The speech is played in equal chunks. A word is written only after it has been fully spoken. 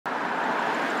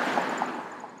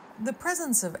The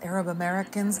presence of Arab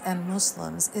Americans and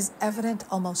Muslims is evident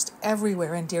almost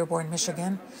everywhere in Dearborn,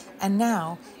 Michigan, and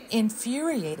now,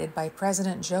 infuriated by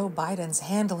President Joe Biden's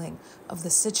handling of the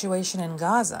situation in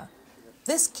Gaza,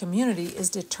 this community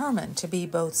is determined to be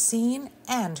both seen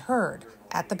and heard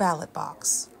at the ballot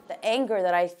box. The anger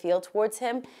that I feel towards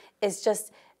him is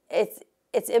just,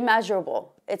 it's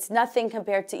immeasurable. It's nothing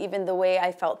compared to even the way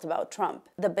I felt about Trump.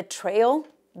 The betrayal,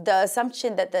 the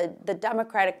assumption that the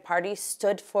Democratic Party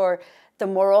stood for the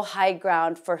moral high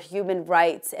ground for human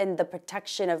rights and the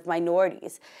protection of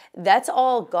minorities, that's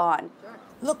all gone.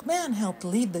 Lookman helped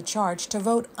lead the charge to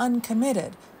vote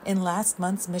uncommitted in last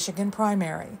month's Michigan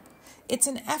primary. It's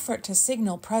an effort to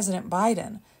signal President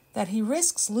Biden that he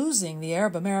risks losing the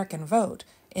Arab American vote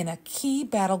in a key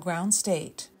battleground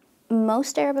state.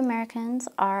 Most Arab Americans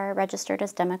are registered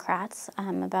as Democrats,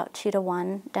 about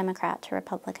 2-to-1 Democrat to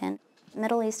Republican.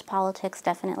 Middle East politics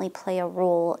definitely play a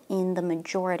role in the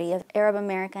majority of Arab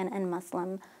American and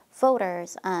Muslim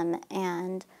voters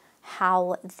and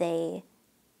how they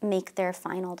make their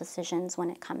final decisions when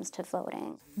it comes to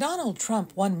voting. Donald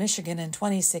Trump won Michigan in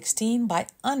 2016 by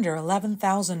under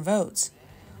 11,000 votes.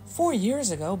 4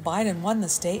 years ago, Biden won the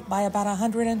state by about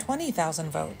 120,000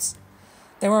 votes.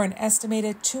 There were an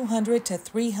estimated 200 to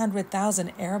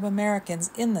 300,000 Arab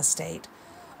Americans in the state,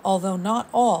 although not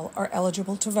all are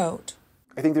eligible to vote.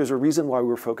 I think there's a reason why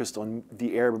we're focused on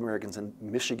the Arab Americans in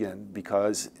Michigan,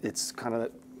 because it's kind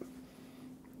of,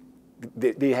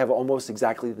 they have almost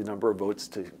exactly the number of votes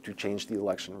to change the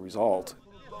election result.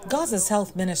 Gaza's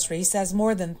health ministry says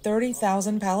more than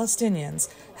 30,000 Palestinians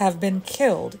have been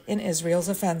killed in Israel's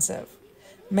offensive.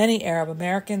 Many Arab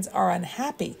Americans are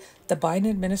unhappy the Biden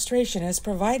administration is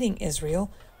providing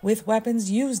Israel with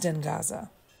weapons used in Gaza.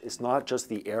 It's not just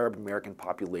the Arab American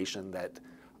population that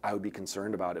I would be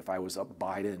concerned about if I was a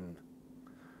Biden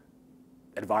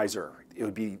advisor. It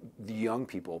would be the young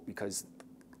people, because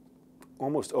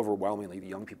almost overwhelmingly the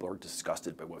young people are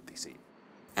disgusted by what they see.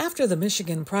 After the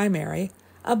Michigan primary,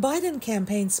 a Biden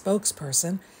campaign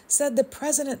spokesperson said the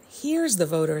president hears the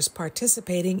voters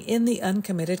participating in the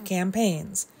uncommitted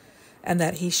campaigns and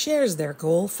that he shares their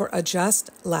goal for a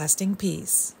just, lasting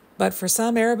peace. But for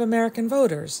some Arab American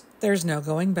voters, there's no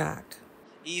going back.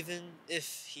 Even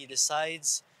if he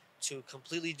decides to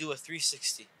completely do a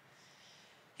 360,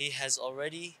 he has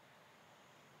already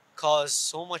caused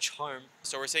so much harm.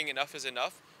 So we're saying enough is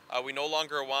enough. We no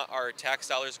longer want our tax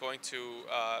dollars going to,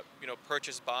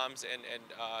 purchase bombs and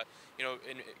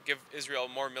give Israel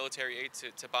more military aid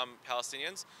to bomb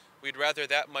Palestinians. We'd rather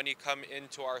that money come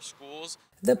into our schools.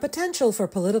 The potential for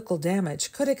political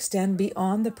damage could extend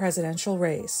beyond the presidential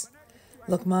race.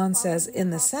 Lookman says in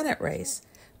the Senate race,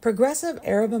 progressive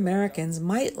Arab Americans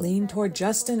might lean toward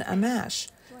Justin Amash,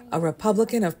 a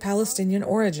Republican of Palestinian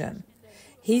origin.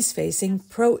 He's facing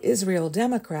pro-Israel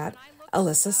Democrat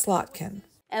Alyssa Slotkin.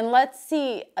 And let's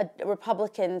see a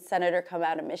Republican senator come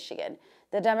out of Michigan.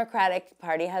 The Democratic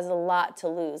Party has a lot to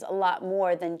lose, a lot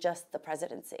more than just the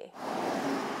presidency.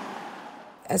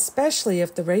 Especially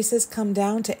if the races come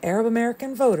down to Arab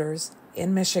American voters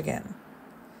in Michigan.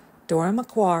 Dora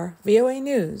Mekouar, VOA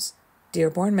News,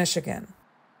 Dearborn, Michigan.